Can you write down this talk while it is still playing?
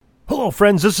Hello,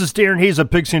 friends. This is Darren Hayes of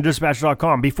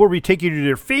PigskinDispatch.com. Before we take you to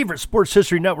your favorite Sports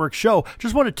History Network show,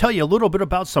 just want to tell you a little bit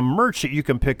about some merch that you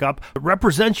can pick up that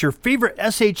represents your favorite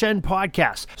SHN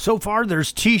podcast. So far,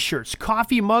 there's t-shirts,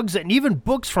 coffee mugs, and even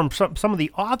books from some of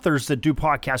the authors that do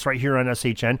podcasts right here on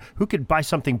SHN. Who could buy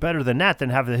something better than that,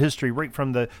 than have the history right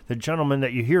from the gentleman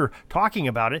that you hear talking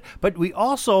about it? But we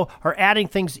also are adding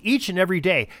things each and every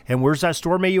day. And where's that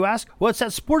store, may you ask? Well, it's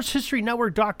at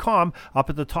SportsHistoryNetwork.com.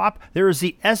 Up at the top, there is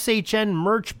the SHN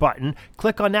merch button.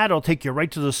 Click on that. It'll take you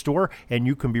right to the store, and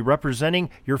you can be representing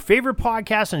your favorite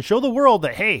podcast and show the world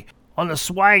that, hey, on the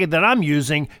swag that I'm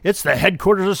using, it's the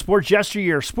headquarters of sports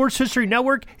yesteryear, Sports History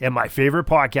Network, and my favorite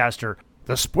podcaster,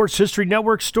 the Sports History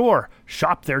Network store.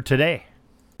 Shop there today.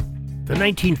 The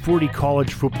 1940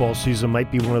 college football season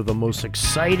might be one of the most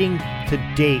exciting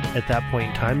to date at that point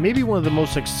in time. Maybe one of the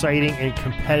most exciting and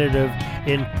competitive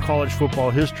in college football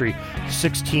history.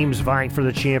 6 teams vying for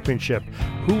the championship.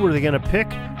 Who were they going to pick?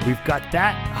 We've got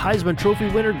that Heisman Trophy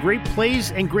winner, great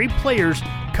plays, and great players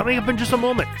coming up in just a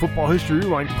moment. Football History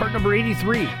Rewind, part number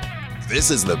 83.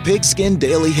 This is the Pigskin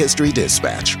Daily History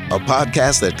Dispatch, a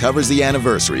podcast that covers the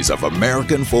anniversaries of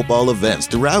American football events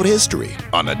throughout history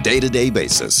on a day-to-day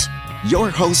basis.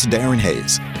 Your host, Darren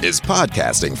Hayes, is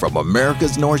podcasting from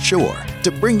America's North Shore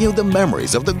to bring you the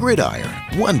memories of the gridiron,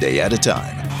 one day at a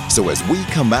time. So as we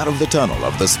come out of the tunnel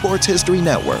of the Sports History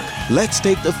Network, let's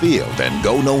take the field and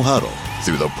go no huddle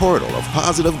through the portal of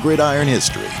positive gridiron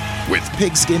history with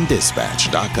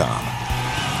PigskinDispatch.com.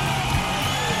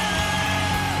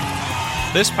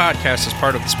 This podcast is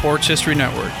part of the Sports History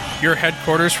Network, your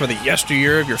headquarters for the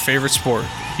yesteryear of your favorite sport.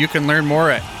 You can learn more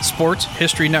at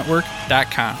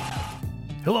SportsHistoryNetwork.com.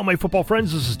 Hello, my football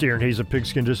friends. This is Darren Hayes of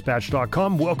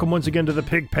PigskinDispatch.com. Welcome once again to the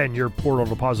Pig Pen, your portal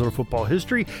to positive football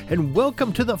history, and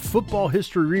welcome to the Football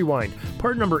History Rewind,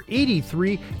 part number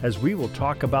 83, as we will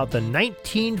talk about the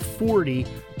 1940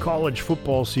 college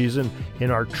football season in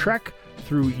our trek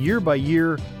through year by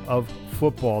year of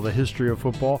football, the history of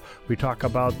football. We talk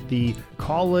about the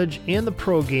college and the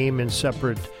pro game in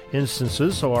separate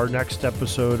instances. So our next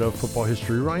episode of Football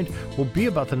History Rewind will be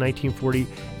about the 1940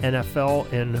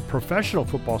 NFL and professional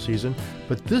football season.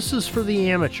 But this is for the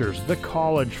amateurs, the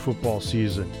college football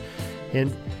season.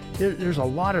 And there's a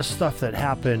lot of stuff that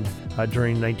happened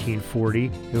during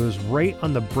 1940. It was right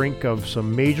on the brink of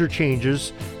some major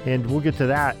changes, and we'll get to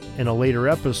that in a later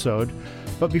episode.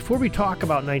 But before we talk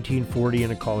about 1940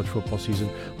 and a college football season,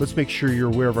 let's make sure you're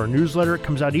aware of our newsletter. It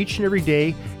comes out each and every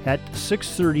day at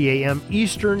 6:30 a.m.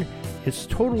 Eastern. It's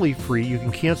totally free. You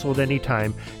can cancel at any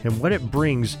time. And what it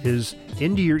brings is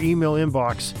into your email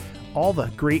inbox all the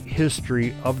great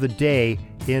history of the day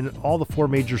in all the 4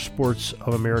 major sports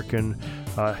of American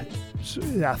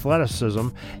athleticism,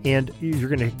 and you're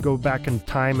going to go back in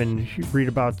time and read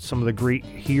about some of the great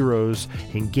heroes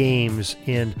and games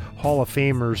and Hall of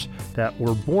Famers that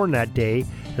were born that day,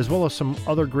 as well as some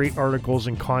other great articles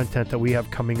and content that we have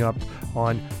coming up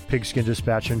on Pigskin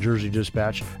Dispatch and Jersey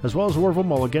Dispatch, as well as Orville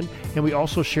Mulligan. And we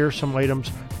also share some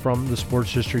items from the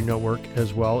Sports History Network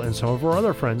as well, and some of our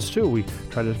other friends too. We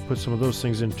try to put some of those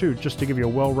things in too, just to give you a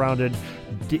well-rounded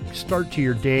start to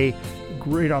your day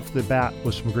right off the bat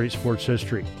with some great sports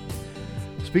history.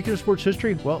 Speaking of sports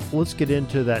history, well, let's get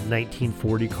into that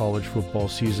 1940 college football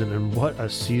season, and what a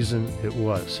season it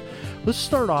was. Let's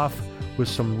start off with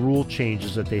some rule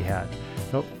changes that they had.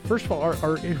 Now, first of all,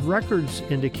 our records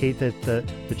indicate that the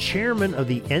chairman of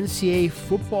the NCAA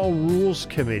Football Rules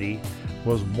Committee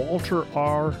was Walter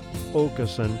R.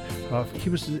 Okeson.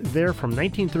 He was there from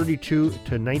 1932 to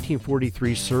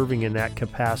 1943, serving in that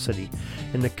capacity.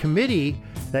 And the committee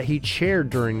that he chaired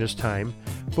during this time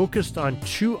focused on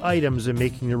 2 items in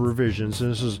making the revisions,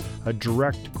 and this is a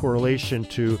direct correlation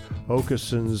to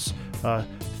Okeson's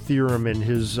theorem and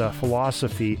his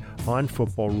philosophy on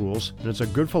football rules, and it's a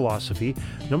good philosophy.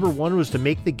 Number 1 was to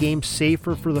make the game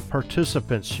safer for the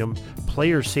participants.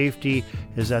 Player safety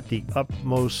is at the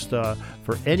utmost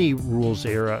for any rules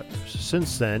era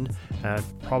since then,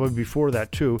 probably before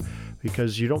that too,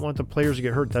 because you don't want the players to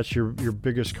get hurt. That's your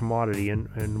biggest commodity,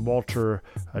 and Walter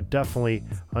definitely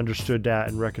understood that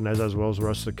and recognized that, as well as the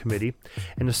rest of the committee.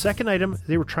 And the second item,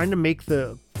 they were trying to make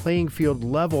the playing field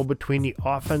level between the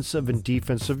offensive and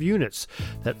defensive units.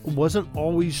 That wasn't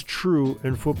always true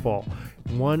in football.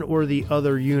 One or the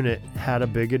other unit had a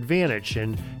big advantage,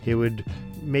 and it would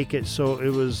make it so it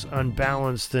was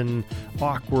unbalanced and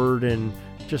awkward and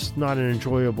just not an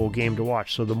enjoyable game to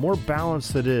watch. So the more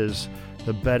balanced it is,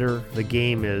 the better the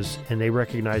game is, and they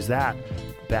recognized that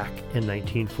back in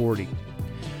 1940.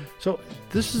 So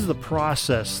this is the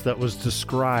process that was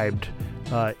described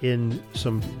in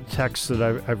some texts that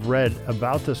I've read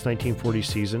about this 1940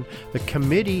 season. The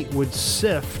committee would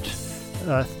sift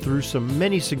through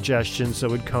many suggestions that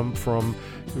would come from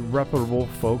reputable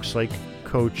folks like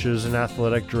coaches and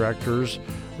athletic directors,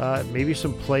 maybe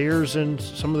some players and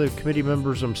some of the committee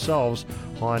members themselves,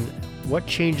 on what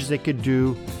changes they could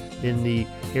do in the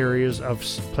areas of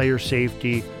player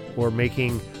safety or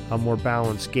making a more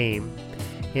balanced game.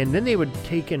 And then they would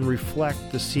take and reflect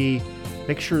to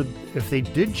make sure if they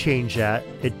did change that,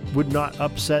 it would not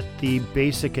upset the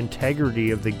basic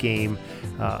integrity of the game,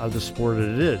 of the sport that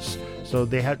it is. So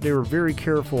they were very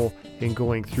careful in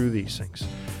going through these things.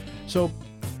 So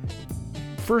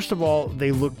first of all,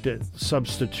 they looked at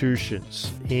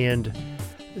substitutions, and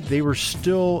they were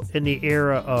still in the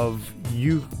era of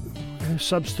you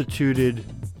substituted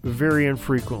very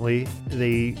infrequently.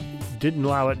 They didn't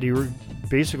allow it. They were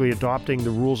basically adopting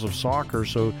the rules of soccer,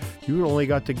 so you only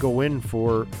got to go in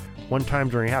for one time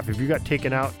during a half. If you got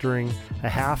taken out during a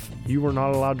half, you were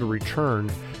not allowed to return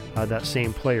that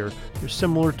same player.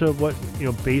 Similar to what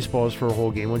baseball is for a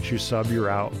whole game. Once you sub, you're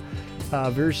out.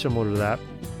 Very similar to that.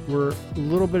 We're a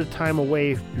little bit of time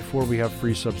away before we have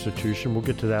free substitution. We'll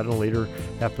get to that in a later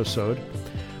episode.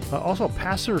 Also,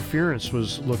 pass interference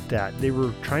was looked at. They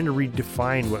were trying to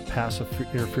redefine what pass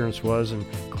interference was and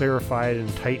clarify it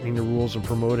and tightening the rules and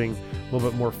promoting a little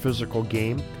bit more physical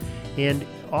game. And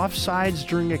offsides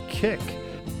during a kick.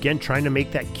 Again, trying to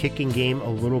make that kicking game a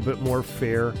little bit more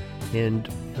fair and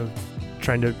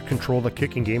trying to control the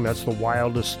kicking game. That's the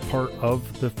wildest part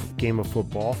of the game of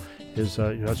football. That's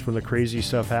when the crazy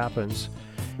stuff happens.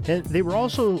 And they were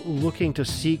also looking to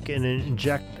seek and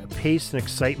inject pace and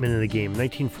excitement in the game.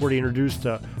 1940 introduced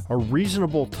a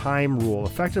reasonable time rule,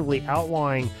 effectively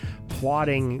outlawing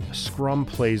plotting scrum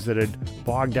plays that had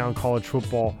bogged down college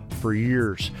football for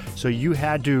years. So you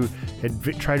had to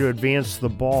try to advance the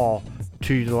ball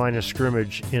to the line of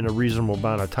scrimmage in a reasonable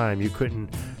amount of time. You couldn't,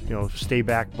 stay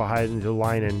back behind the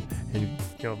line and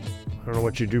I don't know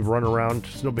what you do, run around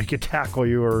so nobody could tackle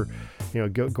you, or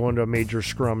go into a major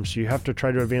scrum. So you have to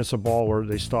try to advance the ball where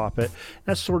they stop it.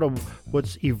 That's sort of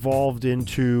what's evolved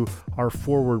into our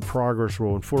forward progress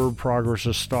rule. When forward progress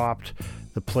is stopped,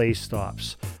 the play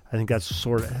stops. I think that's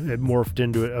sort of, it morphed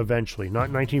into it eventually. Not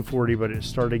 1940, but it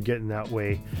started getting that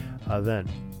way then.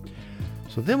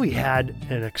 So then we had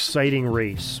an exciting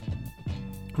race.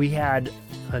 We had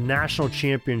a national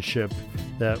championship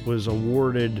that was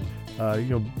awarded,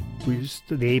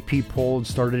 the AP poll had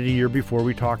started a year before.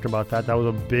 We talked about that. That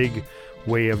was a big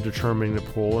way of determining the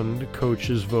poll, and the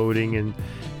coaches voting and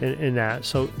that.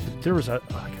 So there was a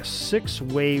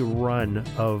 6-way run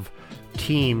of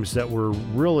teams that were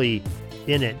really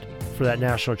in it for that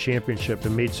national championship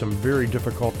and made some very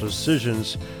difficult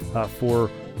decisions for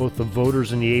both the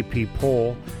voters in the AP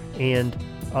poll and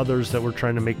others that were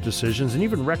trying to make decisions. And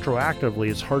even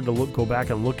retroactively, it's hard to go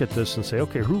back and look at this and say,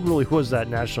 okay, who really was that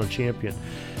national champion?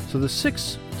 So the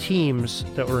 6 teams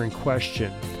that were in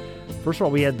question, first of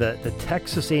all, we had the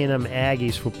Texas A&M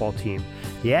Aggies football team.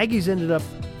 The Aggies ended up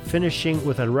finishing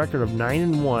with a record of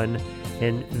 9-1,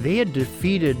 and they had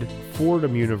defeated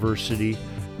Fordham University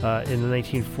in the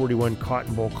 1941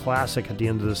 Cotton Bowl Classic at the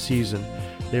end of the season.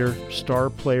 Their star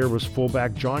player was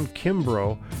fullback John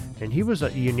Kimbrough, and he was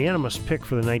a unanimous pick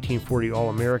for the 1940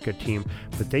 All-America team,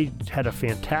 but they had a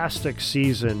fantastic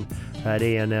season at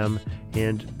A&M,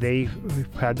 and they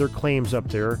had their claims up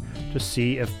there to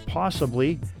see if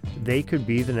possibly they could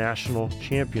be the national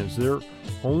champions. Their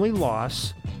only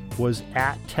loss was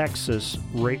at Texas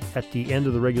right at the end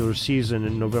of the regular season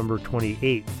in November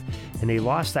 28th, and they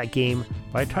lost that game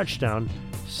by a touchdown,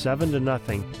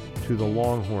 7-0 to the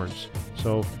Longhorns.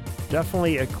 So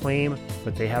definitely a claim,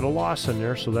 but they had a loss in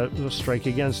there, so that was a strike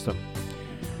against them.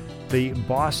 The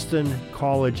Boston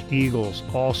College Eagles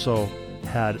also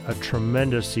had a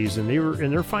tremendous season. They were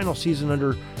in their final season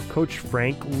under Coach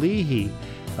Frank Leahy.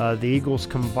 The Eagles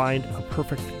combined a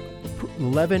perfect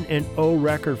 11-0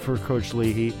 record for Coach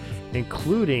Leahy,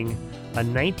 including a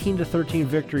 19-13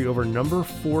 victory over number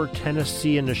 4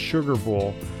 Tennessee in the Sugar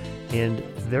Bowl. And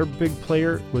their big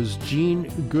player was Gene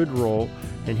Goodrow,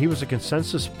 and he was a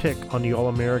consensus pick on the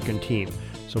All-American team.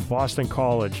 So Boston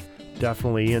College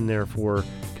definitely in there for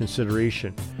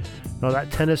consideration. Now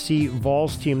that Tennessee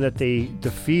Vols team that they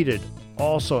defeated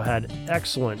also had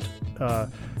excellent,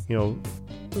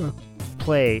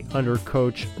 play under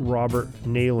Coach Robert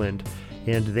Neyland,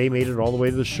 and they made it all the way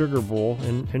to the Sugar Bowl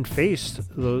and faced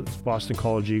the Boston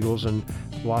College Eagles and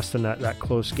lost in that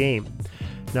close game.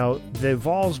 Now the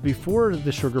Vols before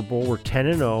the Sugar Bowl were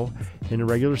 10-0 in the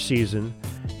regular season,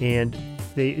 and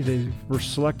they were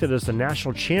selected as the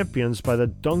national champions by the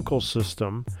Dunkel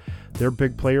system. Their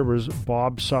big player was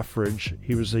Bob Suffridge.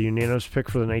 He was a unanimous pick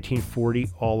for the 1940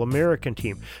 All-American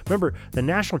team. Remember, the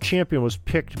national champion was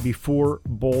picked before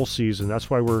bowl season. That's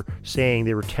why we're saying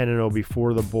they were 10-0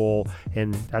 before the bowl,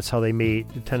 and that's how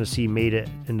Tennessee made it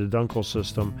in the Dunkel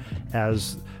system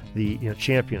as the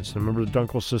champions. Remember, the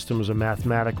Dunkel system was a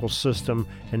mathematical system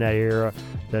in that era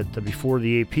that before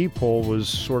the AP poll was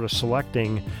sort of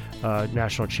selecting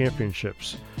national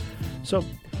championships. So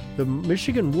the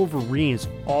Michigan Wolverines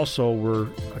also were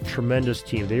a tremendous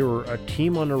team. They were a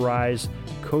team on the rise.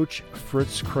 Coach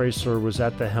Fritz Kreisler was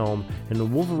at the helm, and the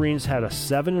Wolverines had a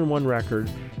 7-1 record.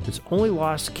 Its only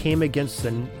loss came against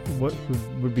what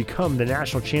would become the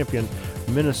national champion,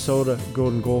 Minnesota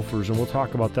Golden Gophers, and we'll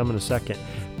talk about them in a second.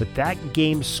 But that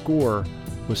game score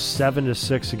was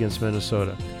 7-6 against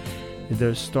Minnesota.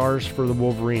 The stars for the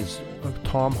Wolverines,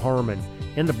 Tom Harmon,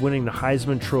 ended up winning the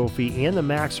Heisman Trophy and the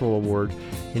Maxwell Award,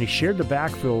 and he shared the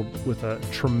backfield with a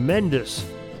tremendous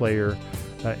player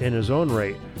in his own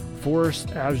right, Forrest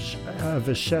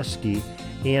Avishevsky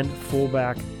and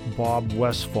fullback Bob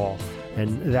Westfall.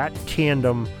 And that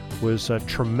tandem was a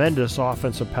tremendous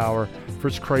offensive power.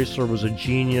 Fritz Kreisler was a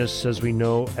genius, as we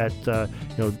know, at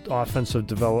offensive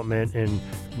development, and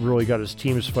really got his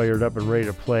teams fired up and ready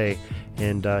to play.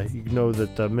 And you know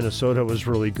that Minnesota was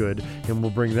really good, and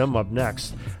we'll bring them up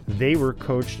next. They were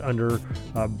coached under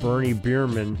Bernie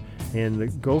Bierman, and the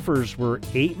Gophers were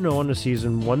 8-0 in the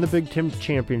season, won the Big Ten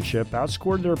championship,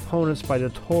 outscored their opponents by the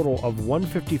total of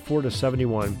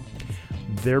 154-71.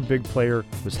 Their big player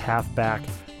was halfback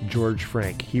George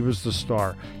Frank. He was the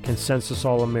star, consensus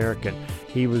All-American.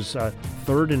 He was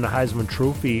third in the Heisman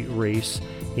Trophy race,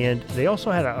 and they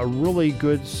also had a really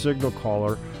good signal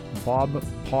caller, Bob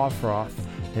Poffroth,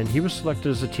 and he was selected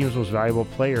as the team's most valuable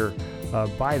player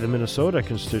by the Minnesota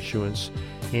constituents,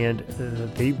 and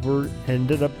they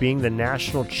ended up being the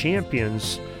national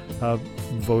champions,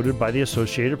 voted by the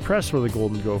Associated Press, were the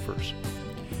Golden Gophers.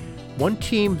 One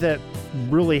team that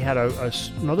really had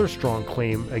another strong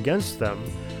claim against them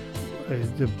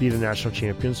to be the national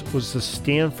champions was the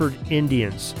Stanford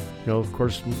Indians. Of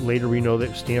course, later we know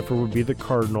that Stanford would be the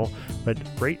Cardinal, but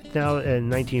right now in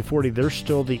 1940, they're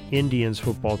still the Indians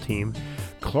football team.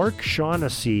 Clark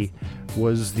Shaughnessy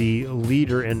was the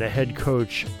leader and the head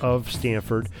coach of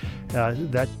Stanford.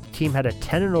 That team had a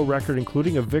 10-0 record,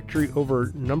 including a victory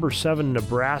over number 7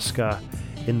 Nebraska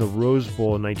in the Rose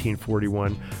Bowl in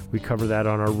 1941. We cover that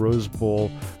on our Rose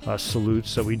Bowl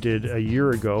salutes that we did a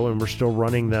year ago, and we're still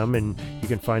running them, and you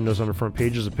can find those on the front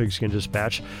pages of Pigskin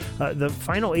Dispatch. The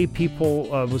final AP poll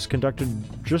was conducted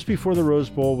just before the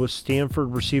Rose Bowl, with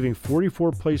Stanford receiving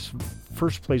 44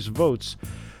 first place votes.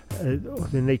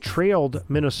 And they trailed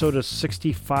Minnesota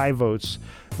 65 votes.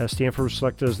 Stanford was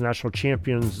selected as national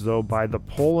champions, though, by the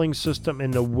polling system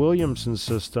and the Williamson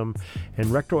system, and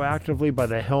retroactively by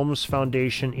the Helms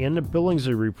Foundation and the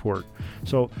Billingsley Report.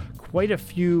 So quite a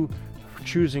few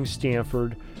choosing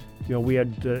Stanford. We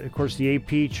had, of course, the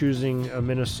AP choosing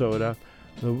Minnesota.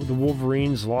 The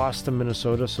Wolverines lost to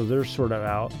Minnesota, so they're sort of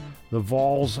out. The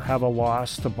Vols have a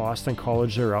loss to Boston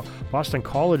College. They're out. Boston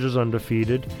College is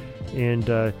undefeated,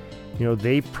 and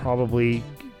they probably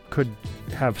could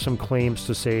have some claims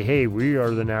to say, hey, we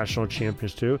are the national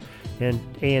champions too. And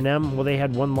A&M, well, they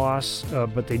had one loss,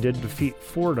 but they did defeat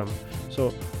Fordham. So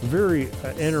very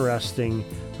interesting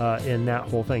in that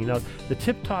whole thing. Now, the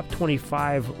Tip Top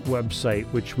 25 website,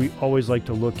 which we always like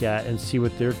to look at and see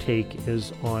what their take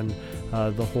is on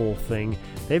the whole thing,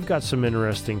 they've got some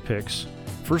interesting picks.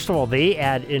 First of all, they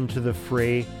add into the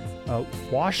fray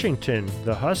Washington,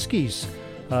 the Huskies,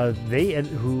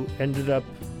 who ended up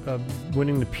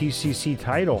winning the PCC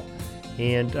title.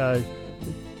 And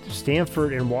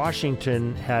Stanford and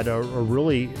Washington had a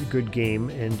really good game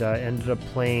and ended up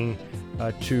playing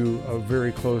to a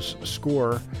very close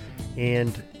score,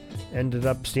 and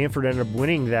Stanford ended up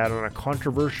winning that on a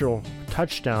controversial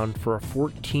touchdown for a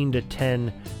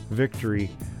 14-10 victory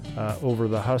over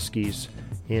the Huskies.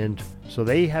 And so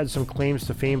they had some claims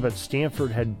to fame, but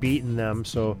Stanford had beaten them,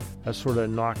 so that sort of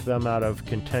knocked them out of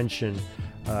contention,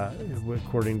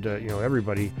 according to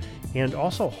everybody. And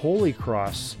also Holy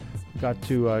Cross got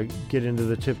to get into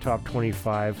the Tip Top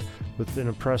 25 with an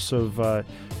impressive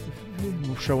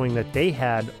showing that they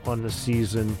had on the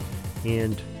season,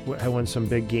 and won some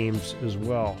big games as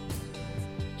well.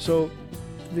 So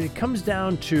it comes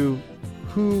down to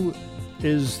who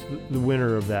is the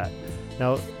winner of that.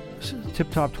 Now, Tip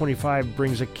Top 25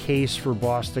 brings a case for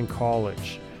Boston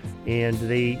College, and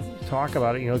they talk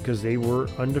about it, because they were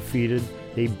undefeated.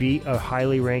 They beat a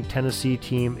highly ranked Tennessee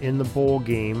team in the bowl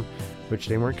game, which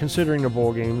they weren't considering the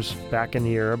bowl games back in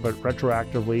the era, but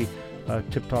retroactively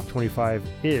Tip Top 25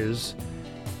 is.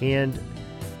 And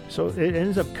so it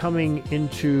ends up coming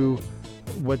into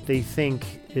what they think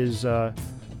is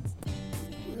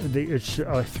it's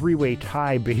a three-way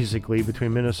tie basically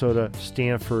between Minnesota,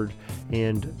 Stanford,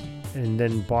 and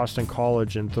then Boston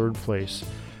College in third place.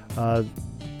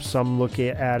 Some look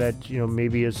at it,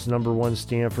 maybe it's number 1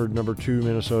 Stanford, number 2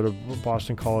 Minnesota,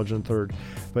 Boston College in third.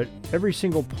 But every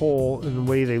single poll and the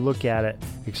way they look at it,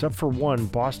 except for one,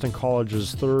 Boston College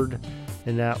is third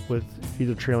in that, with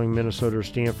either trailing Minnesota or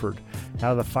Stanford.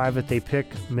 Out of the 5 that they pick,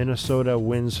 Minnesota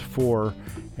wins 4,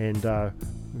 and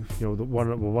one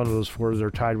of those 4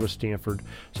 they're tied with Stanford.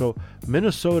 So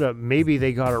Minnesota, maybe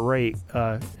they got it right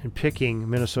in picking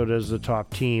Minnesota as the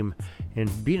top team,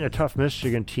 and beating a tough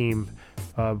Michigan team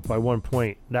by 1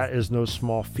 point. That is no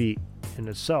small feat in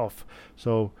itself.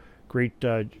 So great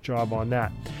job on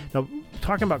that. Now,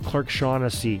 talking about Clark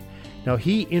Shaughnessy. Now,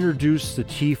 he introduced the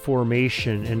T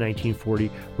formation in 1940,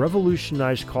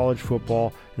 revolutionized college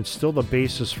football, and still the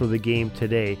basis for the game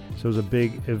today. So it was a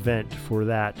big event for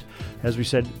that. As we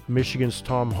said, Michigan's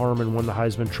Tom Harmon won the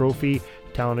Heisman Trophy.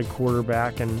 Talented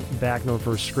quarterback and back known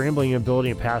for his scrambling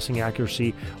ability and passing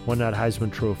accuracy, won that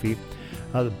Heisman Trophy.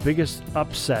 The biggest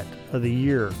upset of the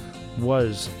year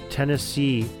was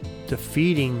Tennessee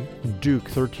defeating Duke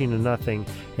 13-0,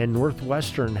 and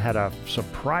Northwestern had a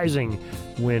surprising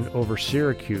win over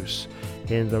Syracuse.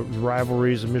 And the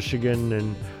rivalries of Michigan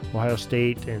and Ohio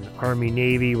State and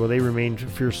Army-Navy, well, they remained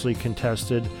fiercely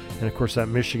contested. And of course, that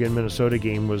Michigan-Minnesota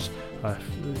game was a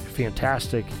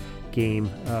fantastic game,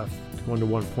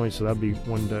 1-1 point, so that'd be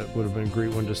one that would have been a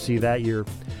great one to see that year.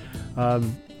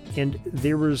 And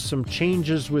there was some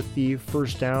changes with the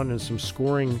first down, and some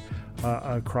scoring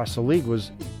across the league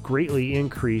was greatly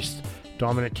increased.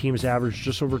 Dominant teams averaged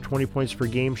just over 20 points per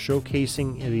game,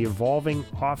 showcasing the evolving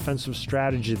offensive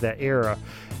strategy of that era.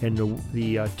 And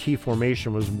the T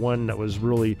formation was one that was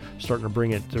really starting to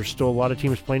bring it. There's still a lot of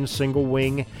teams playing a single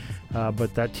wing,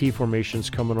 but that T formation's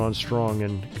coming on strong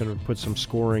and going to put some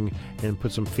scoring and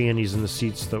put some fannies in the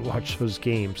seats that watch those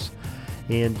games.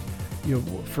 And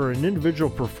for an individual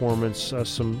performance,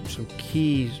 some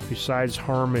keys besides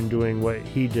Harmon doing what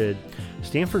he did.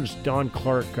 Stanford's Don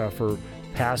Clark for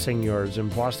passing yards, and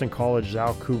Boston College's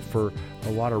Al Coop for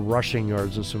a lot of rushing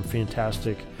yards, and some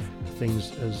fantastic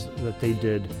things that they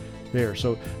did there.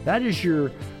 So that is your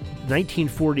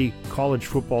 1940 college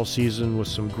football season, with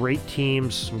some great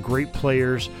teams, some great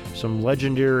players, some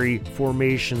legendary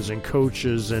formations and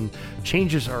coaches, and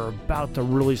changes are about to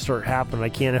really start happening. I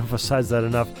can't emphasize that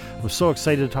enough. I'm so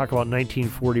excited to talk about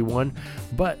 1941,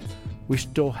 but we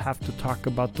still have to talk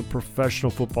about the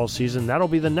professional football season. That'll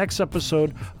be the next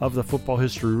episode of the Football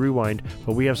History Rewind,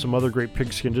 but we have some other great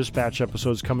Pigskin Dispatch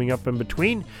episodes coming up in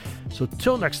between. So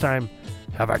till next time,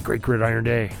 have a great gridiron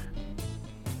day.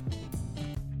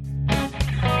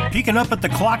 Peeking up at the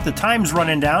clock, the time's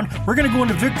running down. We're going to go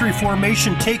into victory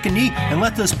formation, take a knee, and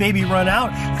let this baby run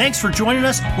out. Thanks for joining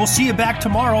us. We'll see you back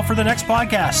tomorrow for the next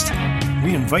podcast.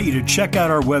 We invite you to check out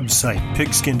our website,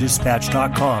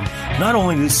 pigskinddispatch.com, not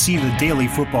only to see the daily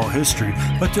football history,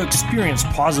 but to experience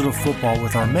positive football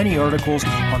with our many articles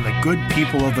on the good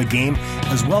people of the game,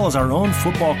 as well as our own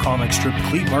football comic strip,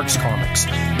 Cleat Marks Comics.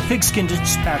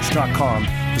 Pigskinddispatch.com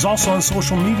is also on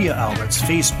social media outlets,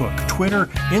 Facebook, Twitter,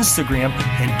 Instagram,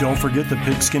 and don't forget the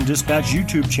Pigskin Dispatch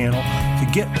YouTube channel to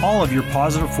get all of your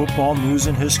positive football news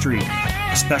and history.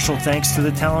 A special thanks to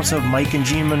the talents of Mike and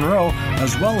Gene Monroe,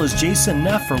 as well as Jason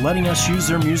Neff, for letting us use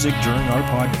their music during our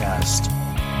podcast.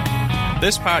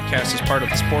 This podcast is part of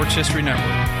the Sports History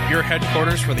Network, your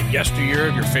headquarters for the yesteryear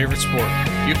of your favorite sport.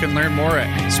 You can learn more at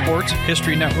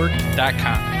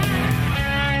sportshistorynetwork.com.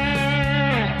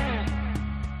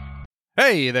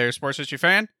 Hey there, Sports History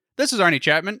fan. This is Arnie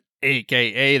Chapman,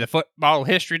 a.k.a. the Football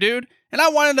History Dude, and I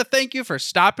wanted to thank you for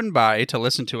stopping by to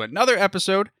listen to another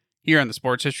episode here on the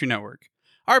Sports History Network.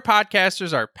 Our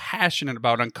podcasters are passionate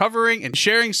about uncovering and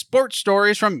sharing sports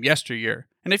stories from yesteryear.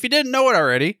 And if you didn't know it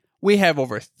already, we have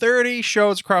over 30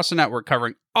 shows across the network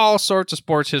covering all sorts of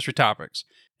sports history topics.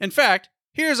 In fact,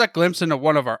 here's a glimpse into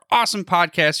one of our awesome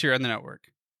podcasts here on the network.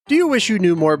 Do you wish you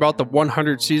knew more about the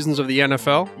 100 seasons of the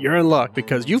NFL? You're in luck,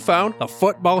 because you found the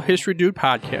Football History Dude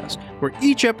podcast, where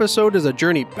each episode is a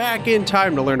journey back in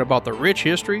time to learn about the rich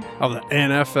history of the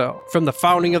NFL. From the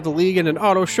founding of the league in an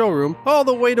auto showroom, all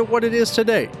the way to what it is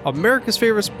today, America's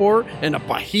favorite sport and a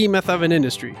behemoth of an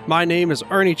industry. My name is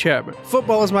Arnie Chapman.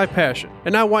 Football is my passion,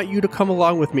 and I want you to come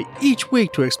along with me each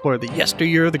week to explore the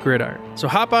yesteryear of the gridiron. So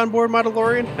hop on board my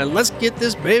DeLorean, and let's get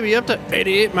this baby up to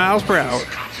 88 miles per hour.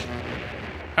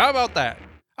 How about that?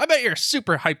 I bet you're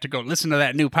super hyped to go listen to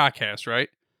that new podcast, right?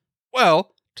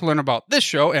 Well, to learn about this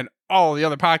show and all the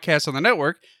other podcasts on the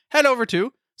network, head over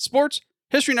to sportshistorynetwork.com.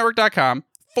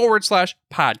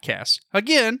 sportshistorynetwork.com/podcast.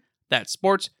 Again, that's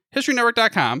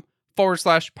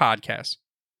sportshistorynetwork.com/podcast.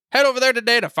 Head over there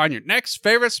today to find your next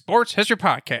favorite sports history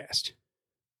podcast.